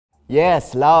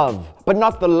Yes, love. But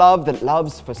not the love that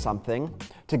loves for something,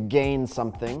 to gain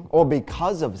something, or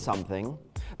because of something,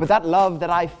 but that love that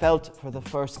I felt for the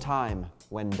first time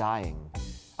when dying.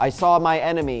 I saw my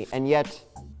enemy and yet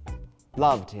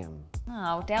loved him.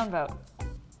 Oh, downvote.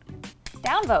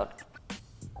 Downvote.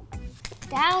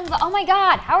 Downvote. Oh my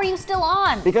God, how are you still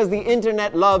on? Because the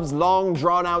internet loves long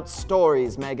drawn-out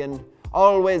stories, Megan.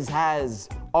 Always has,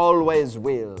 always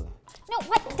will. No,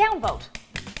 what? Downvote.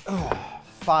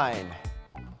 Fine.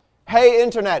 Hey,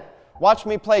 internet, watch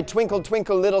me play Twinkle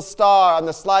Twinkle Little Star on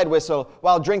the slide whistle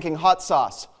while drinking hot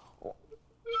sauce.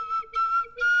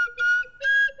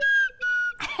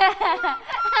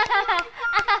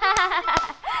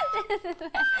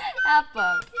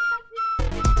 Upvote.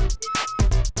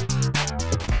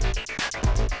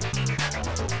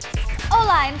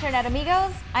 Hola, Internet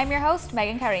amigos. I'm your host,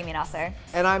 Meagan Karimi-Naser.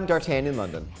 And I'm Dartanion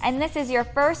London. And this is your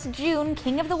first June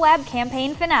King of the Web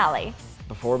campaign finale.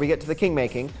 Before we get to the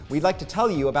king-making, we'd like to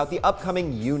tell you about the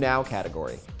upcoming You Now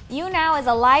category. You Now is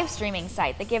a live streaming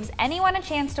site that gives anyone a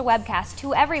chance to webcast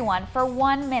to everyone for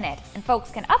 1 minute, and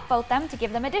folks can upvote them to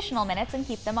give them additional minutes and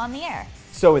keep them on the air.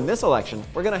 So in this election,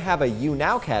 we're going to have a You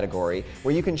Now category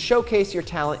where you can showcase your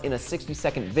talent in a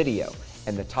 60-second video,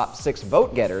 and the top 6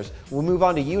 vote getters will move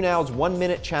on to You Now's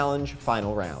 1-minute challenge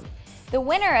final round. The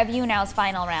winner of You Now's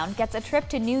final round gets a trip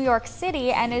to New York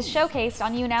City and is showcased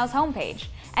on You Now's homepage.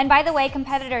 And by the way,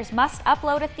 competitors must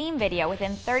upload a theme video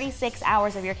within 36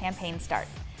 hours of your campaign start.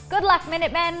 Good luck,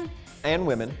 Minutemen! And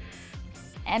women.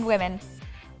 And women.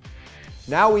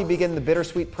 Now we begin the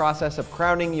bittersweet process of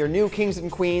crowning your new kings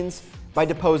and queens by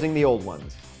deposing the old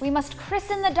ones. We must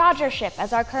christen the Dodger ship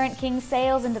as our current king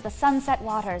sails into the sunset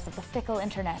waters of the fickle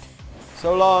internet.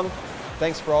 So long.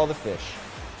 Thanks for all the fish.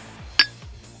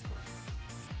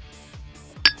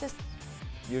 Just...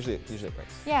 Usually it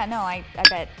breaks. Yeah, no, I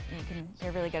bet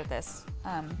you're really good at this.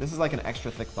 This is like an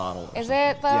extra thick bottle. Is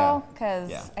it though? Yeah.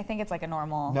 Because I think it's like a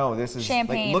normal No, this is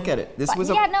champagne. Like, look at it. This was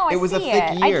it was a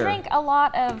thick year. I drink a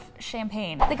lot of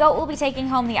champagne. The GOAT will be taking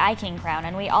home the iKing crown,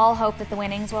 and we all hope that the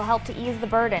winnings will help to ease the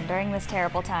burden during this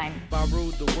terrible time. If I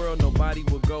ruled the world, nobody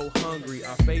would go hungry.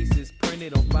 Our faces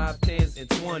printed on 5, 10s, and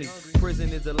 20s. Prison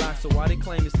is a lie, so why they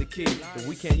claim it's the key? If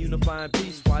we can't unify in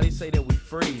peace, why they say that we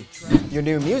free? Your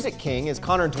new music king is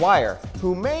Connor Dwyer,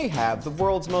 who may have the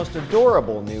world's most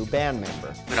adorable new band member.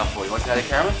 You want to the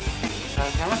camera? Show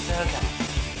the camera? Show the camera.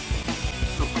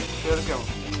 Show the camera.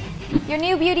 Your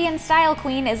new beauty and style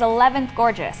queen is 11th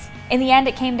Gorgeous. In the end,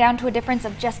 it came down to a difference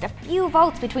of just a few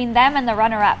votes between them and the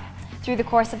runner-up. Through the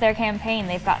course of their campaign,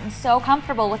 they've gotten so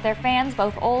comfortable with their fans,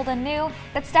 both old and new,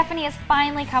 that Stephanie is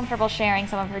finally comfortable sharing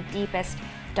some of her deepest,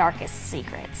 darkest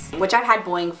secrets. Which I've had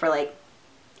boing for like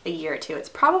a year or two. It's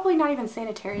probably not even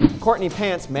sanitary. Courtney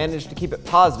Pants managed to keep it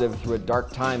positive through a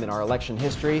dark time in our election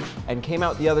history and came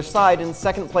out the other side in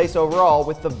 2nd place overall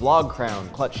with the vlog crown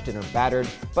clutched in her battered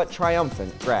but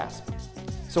triumphant grasp.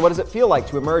 So what does it feel like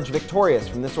to emerge victorious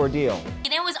from this ordeal?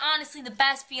 And it was honestly the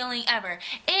best feeling ever.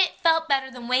 It felt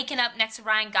better than waking up next to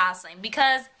Ryan Gosling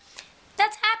because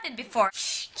that's happened before.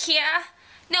 Yeah.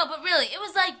 No, but really, it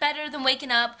was like better than waking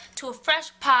up to a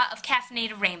fresh pot of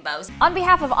caffeinated rainbows. On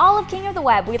behalf of all of King of the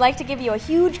Web, we'd like to give you a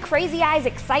huge, crazy eyes,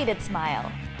 excited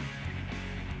smile.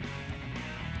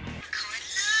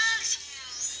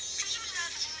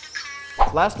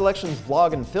 Last election's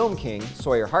vlog and film king,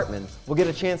 Sawyer Hartman, will get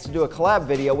a chance to do a collab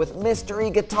video with Mystery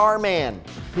Guitar Man.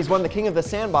 He's won the King of the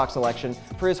Sandbox election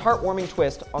for his heartwarming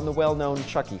twist on the well-known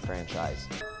Chucky franchise.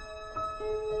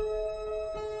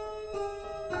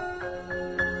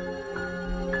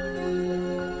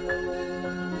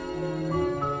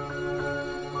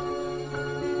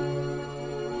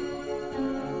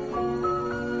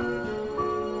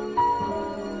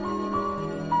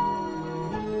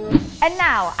 And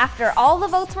now, after all the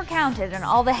votes were counted and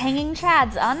all the hanging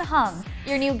chads unhung,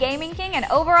 your new gaming king and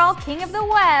overall king of the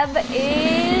web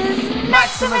is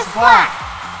MaximusBlack!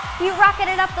 He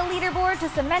rocketed up the leaderboard to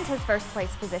cement his first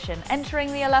place position,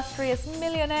 entering the illustrious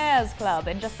Millionaires Club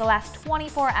in just the last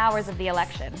 24 hours of the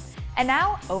election. And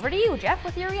now, over to you, Jeff,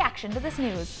 with your reaction to this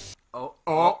news. That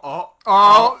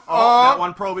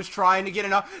one probe is trying to get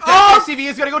enough. That SCV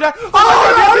is gonna go down.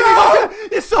 Oh,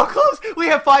 it's so close. We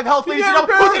have 5 health, ladies and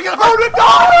gentlemen. Who's gonna go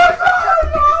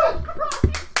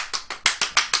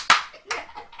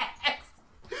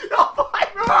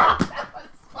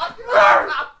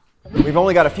to We've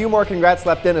only got a few more congrats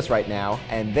left in us right now,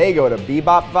 and they go to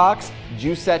Bebop Vox,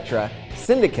 Juicetra,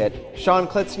 Syndicate, Sean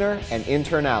Klitzner, and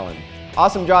Intern Allen.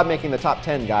 Awesome job making the top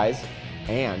 10, guys.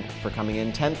 And for coming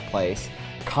in 10th place,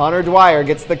 Connor Dwyer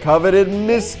gets the coveted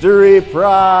mystery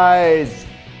prize.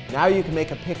 Now you can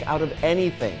make a pick out of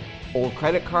anything. Old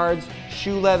credit cards,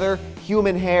 shoe leather,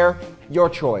 human hair, your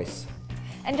choice.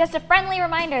 And just a friendly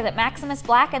reminder that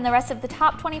MaximusBlack and the rest of the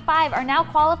top 25 are now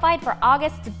qualified for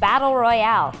August's Battle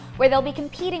Royale, where they'll be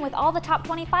competing with all the top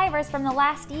 25ers from the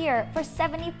last year for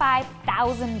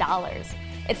 $75,000.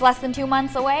 It's less than 2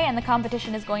 months away, and the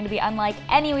competition is going to be unlike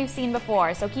any we've seen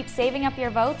before, so keep saving up your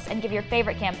votes and give your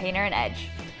favorite campaigner an edge.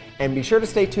 And be sure to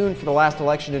stay tuned for the last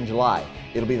election in July.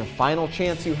 It'll be the final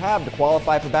chance you have to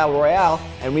qualify for Battle Royale,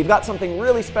 and we've got something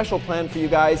really special planned for you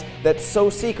guys that's so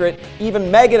secret, even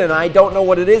Meagan and I don't know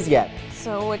what it is yet.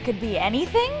 So it could be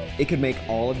anything? It could make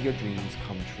all of your dreams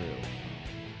come true.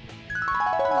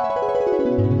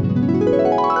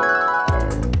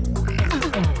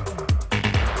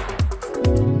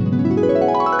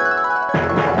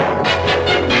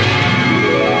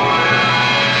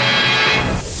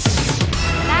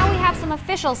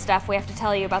 Official stuff we have to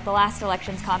tell you about the last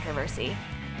election's controversy.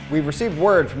 We've received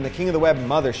word from the King of the Web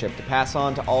mothership to pass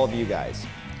on to all of you guys.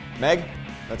 Meg,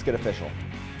 let's get official.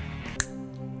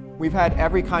 We've had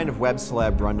every kind of web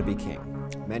celeb run to be king.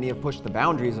 Many have pushed the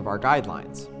boundaries of our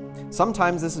guidelines.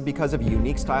 Sometimes this is because of a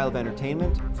unique style of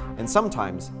entertainment, and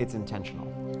sometimes it's intentional.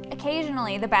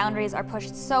 Occasionally, the boundaries are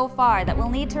pushed so far that we'll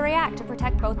need to react to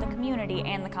protect both the community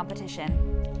and the competition.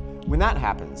 When that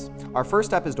happens, our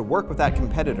first step is to work with that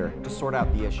competitor to sort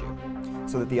out the issue,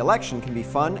 so that the election can be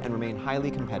fun and remain highly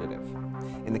competitive.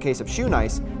 In the case of Shoe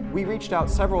Nice, we reached out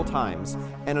several times,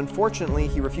 and unfortunately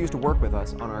he refused to work with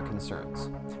us on our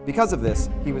concerns. Because of this,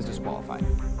 he was disqualified.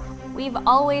 We've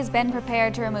always been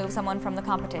prepared to remove someone from the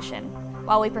competition.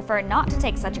 While we prefer not to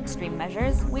take such extreme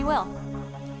measures, we will.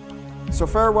 So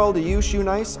farewell to you, Shoe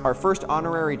Nice, our first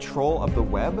honorary troll of the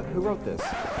web. Who wrote this?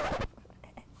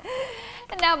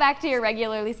 Now back to your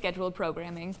regularly scheduled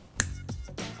programming.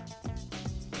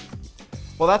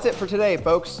 Well, that's it for today,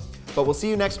 folks, but we'll see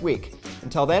you next week.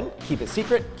 Until then, keep it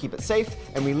secret, keep it safe,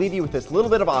 and we leave you with this little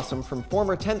bit of awesome from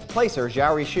former 10th placer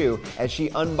Xiaori Shu as she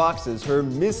unboxes her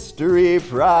mystery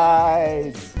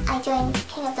prize. I joined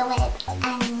King of the Web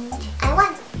and I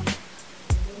won.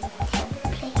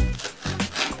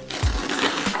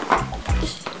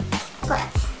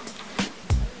 Got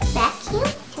vacuum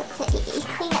to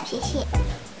clean up your shit.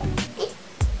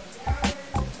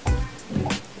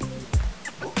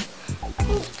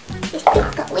 This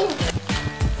thing's got wings.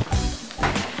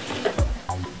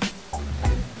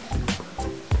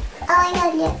 Oh my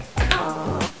god, look.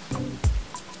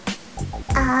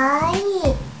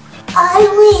 I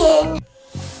win!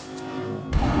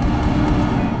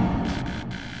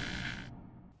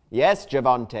 Yes,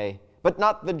 Javante, but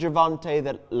not the Javante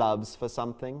that loves for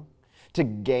something, to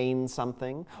gain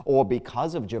something, or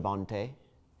because of Javante,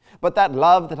 but that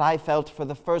love that I felt for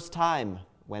the first time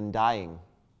when dying.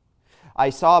 I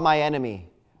saw my enemy,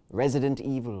 Resident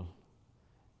Evil,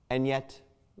 and yet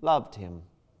loved him.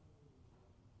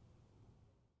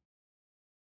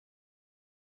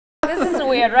 This is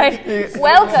weird, right?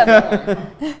 Welcome.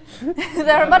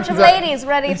 There are a bunch of ladies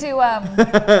ready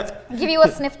to give you a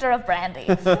snifter of brandy.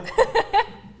 Are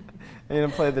you gonna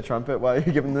play the trumpet while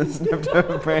you're giving the snifter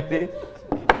of brandy?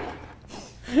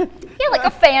 Yeah, like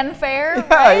a fanfare.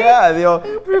 Yeah, right? yeah, the old.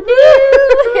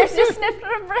 Here's your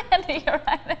snifter of brandy, Your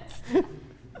Highness.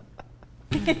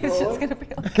 He's just gonna be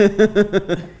like.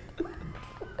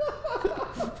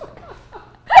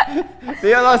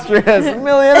 The illustrious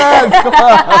Millionaires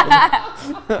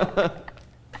Club.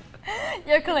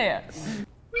 You're clear.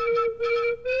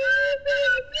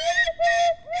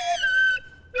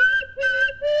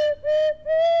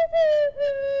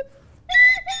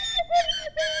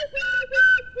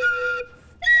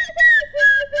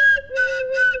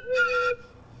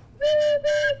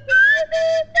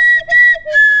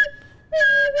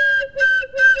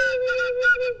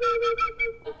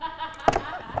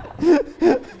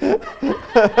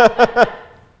 I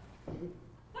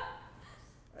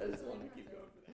just want to keep going.